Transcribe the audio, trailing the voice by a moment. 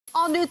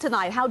On New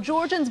Tonight, how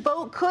Georgians'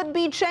 vote could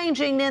be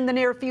changing in the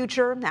near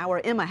future.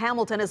 Our Emma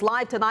Hamilton is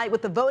live tonight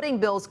with the voting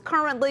bills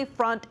currently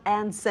front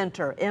and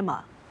center.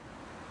 Emma.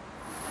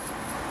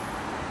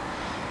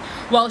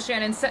 Well,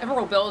 Shannon,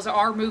 several bills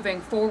are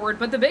moving forward,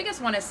 but the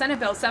biggest one is Senate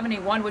Bill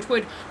 71, which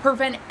would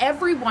prevent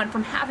everyone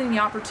from having the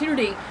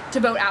opportunity to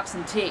vote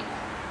absentee.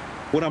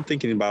 What I'm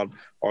thinking about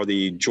are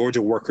the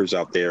Georgia workers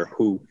out there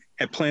who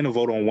had planned to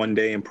vote on one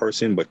day in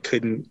person but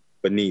couldn't,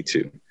 but need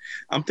to.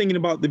 I'm thinking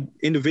about the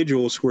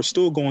individuals who are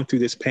still going through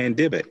this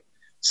pandemic,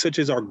 such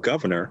as our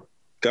governor.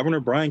 Governor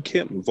Brian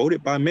Kemp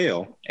voted by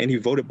mail, and he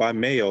voted by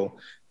mail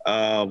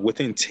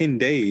within 10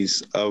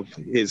 days of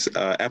his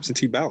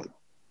absentee ballot.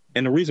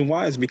 And the reason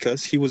why is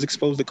because he was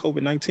exposed to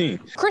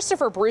COVID-19.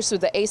 Christopher Bruce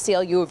with the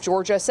ACLU of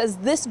Georgia says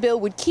this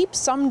bill would keep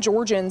some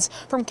Georgians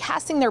from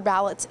casting their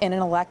ballots in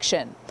an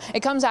election.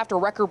 It comes after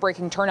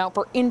record-breaking turnout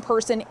for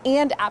in-person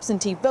and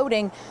absentee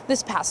voting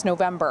this past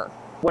November.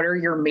 What are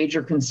your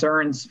major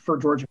concerns for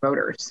Georgia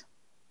voters?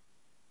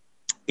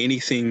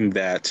 Anything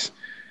that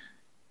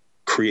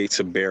creates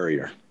a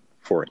barrier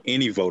for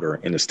any voter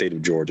in the state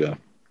of Georgia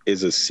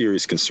is a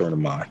serious concern of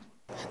mine.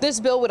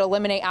 This bill would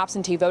eliminate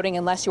absentee voting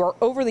unless you are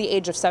over the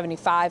age of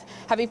 75,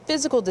 have a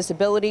physical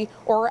disability,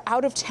 or are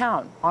out of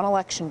town on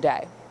Election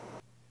Day.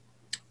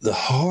 The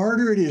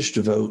harder it is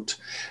to vote,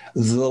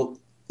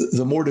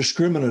 the more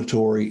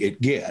discriminatory it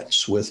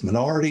gets with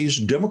minorities,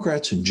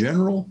 Democrats in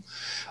general,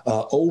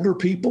 older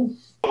people.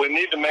 We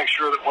need to make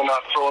sure that we're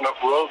not throwing up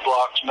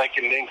roadblocks,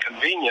 making it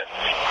inconvenient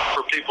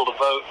for people to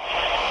vote,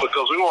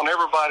 because we want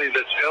everybody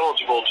that's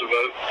eligible to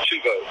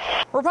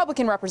vote.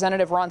 Republican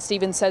Representative Ron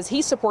Stevens says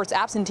he supports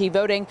absentee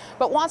voting,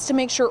 but wants to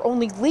make sure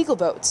only legal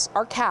votes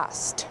are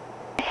cast.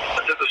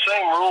 That the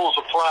same rules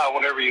apply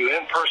whenever you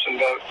in-person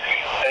vote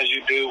as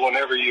you do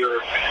whenever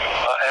you're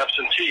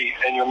absentee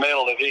and you're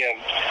mailing it in,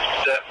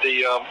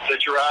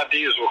 that your ID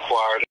is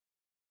required.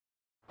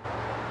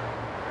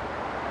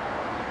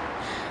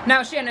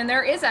 Now, Shannon,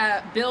 there is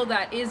a bill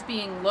that is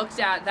being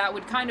looked at that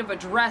would kind of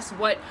address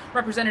what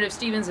Representative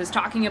Stevens is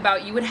talking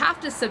about. You would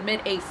have to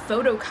submit a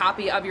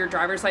photocopy of your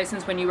driver's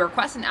license when you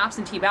request an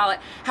absentee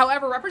ballot.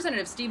 However,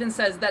 Representative Stevens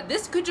says that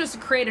this could just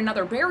create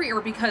another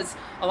barrier because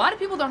a lot of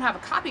people don't have a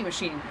copy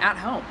machine at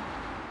home.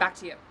 Back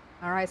to you.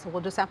 All right, so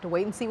we'll just have to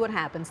wait and see what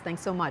happens.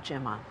 Thanks so much,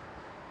 Emma.